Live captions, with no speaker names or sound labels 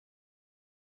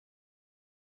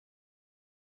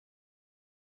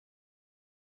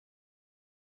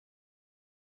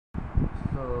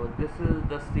So this is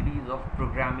the series of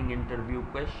programming interview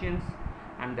questions,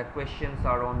 and the questions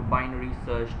are on binary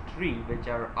search tree, which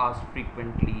are asked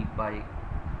frequently by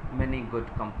many good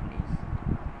companies.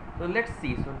 So let's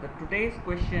see. So today's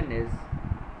question is,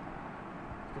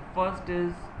 the first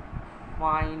is,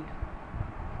 find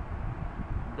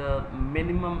the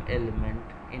minimum element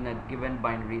in a given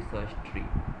binary search tree.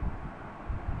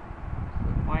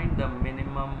 So find the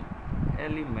minimum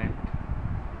element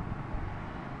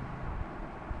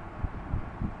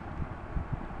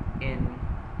in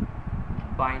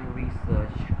binary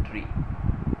search tree.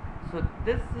 So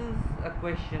this is a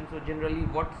question. So generally,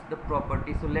 what's the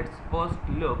property? So let's first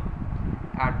look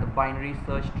at the binary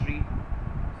search tree.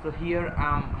 So here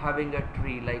I'm having a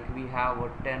tree, like we have a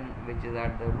 10 which is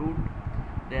at the root,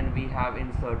 then we have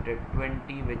inserted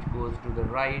 20 which goes to the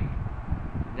right,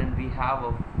 then we have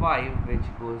a 5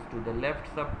 which goes to the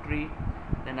left subtree,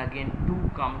 then again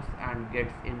 2 comes and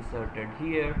gets inserted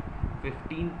here,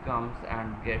 15 comes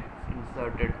and gets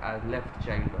inserted as left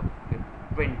child of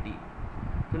 20.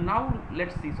 So now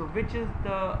let's see, so which is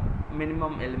the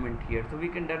minimum element here? So we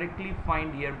can directly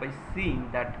find here by seeing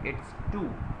that it's 2,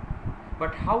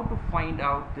 but how to find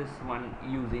out this one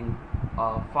using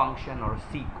a function or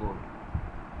C code?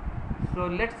 So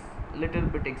let's little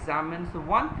bit examine. So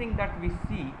one thing that we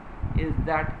see is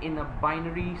that in a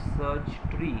binary search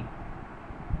tree,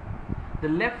 the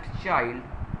left child,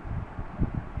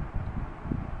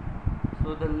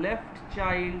 so the left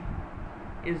child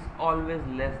is always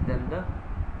less than the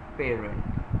parent.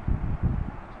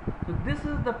 So this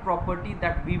is the property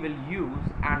that we will use,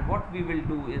 and what we will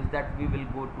do is that we will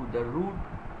go to the root,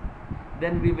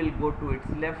 then we will go to its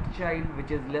left child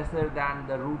which is lesser than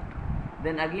the root,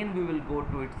 then again we will go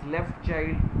to its left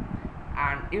child,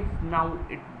 and if now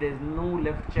there is no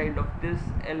left child of this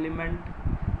element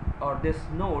or this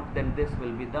node, then this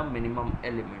will be the minimum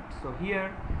element. So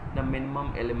here the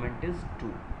minimum element is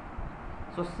 2.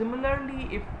 So similarly,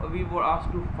 if we were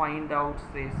asked to find out,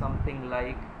 say, something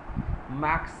like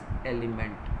max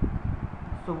element,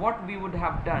 so what we would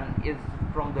have done is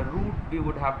from the root we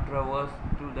would have traversed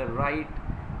to the right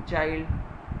child,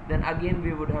 then again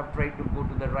we would have tried to go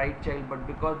to the right child, but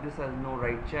because this has no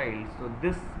right child, so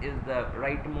this is the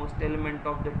rightmost element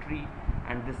of the tree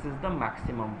and this is the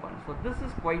maximum one. So this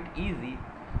is quite easy.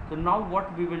 So now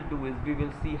what we will do is we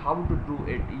will see how to do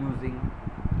it using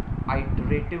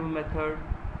iterative method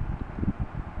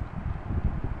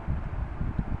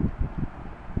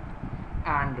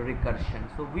and recursion.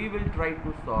 So we will try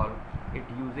to solve it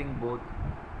using both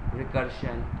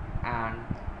recursion and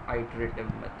iterative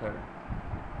method.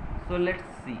 So let's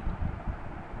see.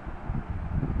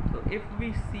 So if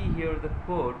we see here the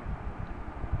code,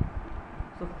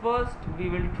 so first we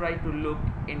will try to look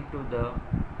into the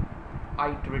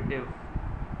iterative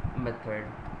method.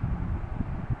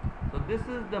 So this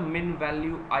is the min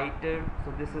value iter.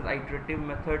 So this is iterative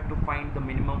method to find the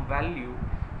minimum value.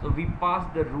 So we pass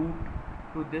the root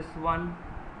to this one,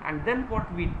 and then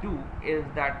what we do is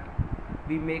that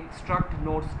we make struct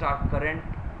node star current.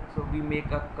 So we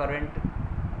make a current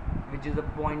which is a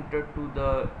pointer to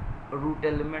the root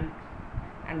element,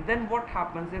 and then what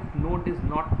happens if node is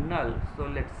not null? So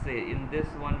let's say in this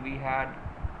one we had,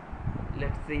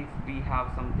 let's say if we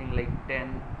have something like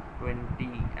 10, 20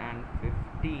 and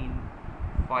 15,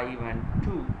 5 and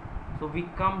 2, so we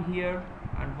come here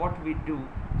and what we do,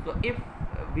 so if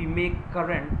we make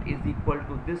current is equal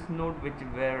to this node which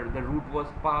where the root was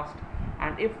passed,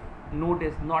 and if node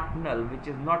is not null, which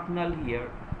is not null here,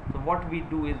 so what we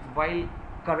do is while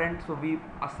current, so we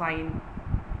assign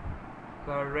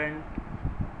current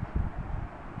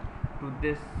to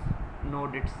this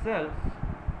node itself,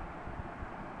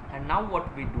 and now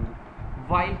what we do,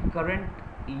 while current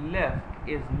left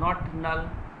is not null,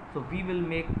 so we will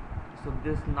make, so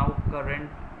this now current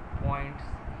points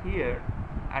here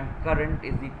and current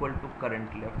is equal to current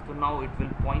left, so now it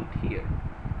will point here,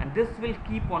 and this will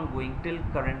keep on going till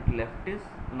current left is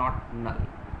not null.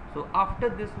 So after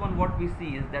this one what we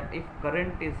see is that if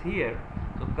current is here,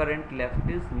 so current left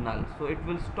is null, so it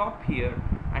will stop here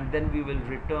and then we will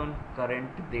return current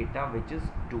data which is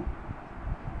 2.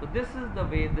 So this is the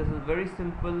way, this is very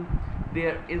simple.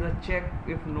 There is a check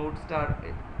if node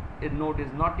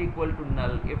is not equal to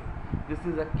null. If this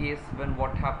is a case when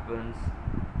what happens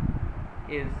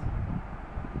is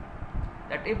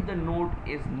that if the node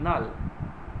is null,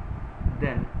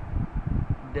 then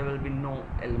there will be no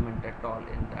element at all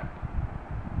in that.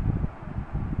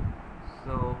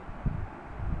 So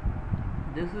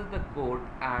this is the code,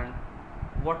 and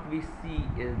what we see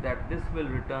is that this will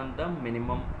return the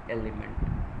minimum element.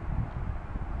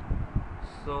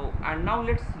 So and now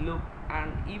let's look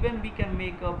and even we can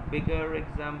make a bigger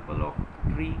example of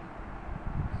tree.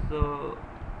 So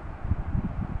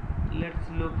let's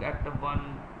look at the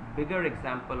one bigger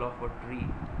example of a tree.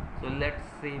 So let's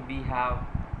say we have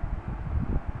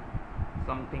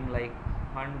something like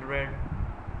 100,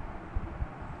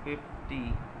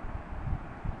 50,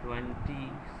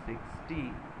 20,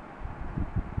 60,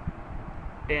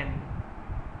 10,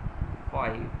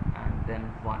 5 and then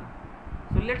 1.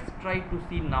 So let's try to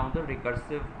see now the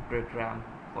recursive program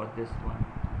for this one.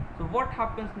 So what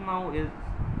happens now is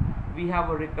we have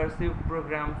a recursive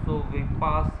program, so we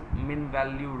pass min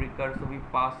value recur, so we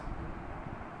pass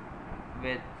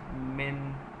with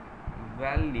min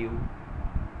value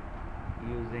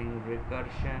using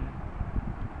recursion,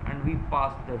 and we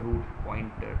pass the root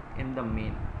pointer in the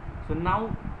main. So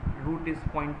now root is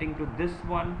pointing to this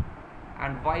one,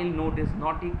 and while node is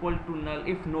not equal to null,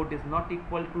 if node is not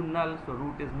equal to null, so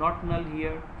root is not null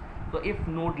here. So if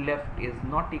node left is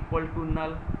not equal to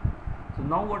null, so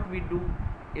now what we do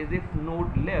is if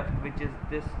node left, which is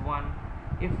this one,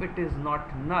 if it is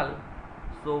not null,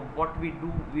 so what we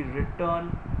do, we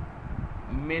return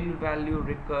min value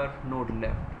recur node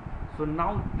left. So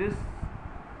now this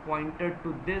pointer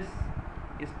to this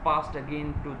is passed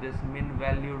again to this min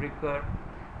value recur,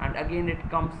 and again it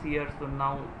comes here. So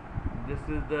now this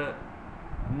is the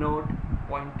node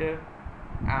pointer,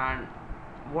 and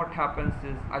what happens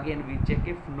is again we check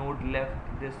if node left,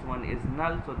 this one is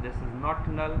null, so this is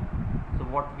not null. So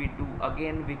what we do,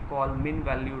 again we call min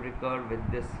value recur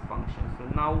with this function. So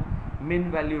now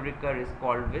min value recur is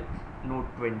called with node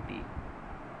 20.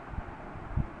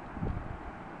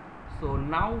 So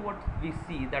now what we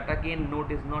see, that again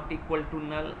node is not equal to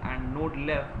null and node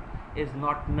left is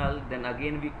not null, then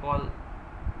again we call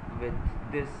with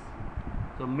this,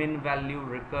 so min value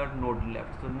recur node left.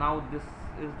 So now this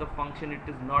is the function, it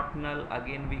is not null,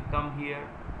 again we come here,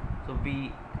 so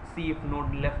we see if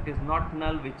node left is not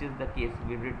null, which is the case,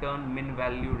 we return min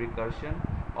value recursion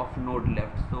of node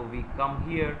left. So we come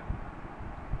here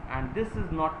and this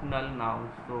is not null now,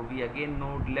 so we again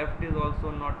node left is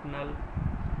also not null,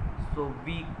 so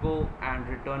we go and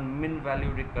return min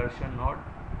value recursion of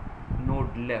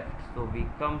node left. So we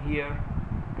come here,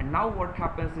 and now what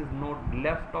happens is node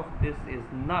left of this is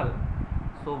null,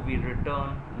 so we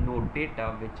return node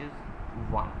data, which is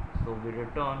 1, so we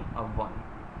return a 1.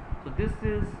 So this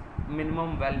is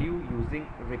minimum value using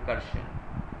recursion.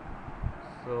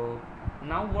 So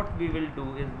now what we will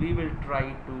do is we will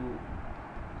try to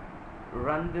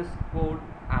run this code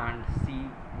and see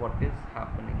what is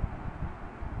happening.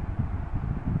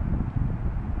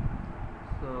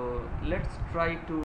 So let's try to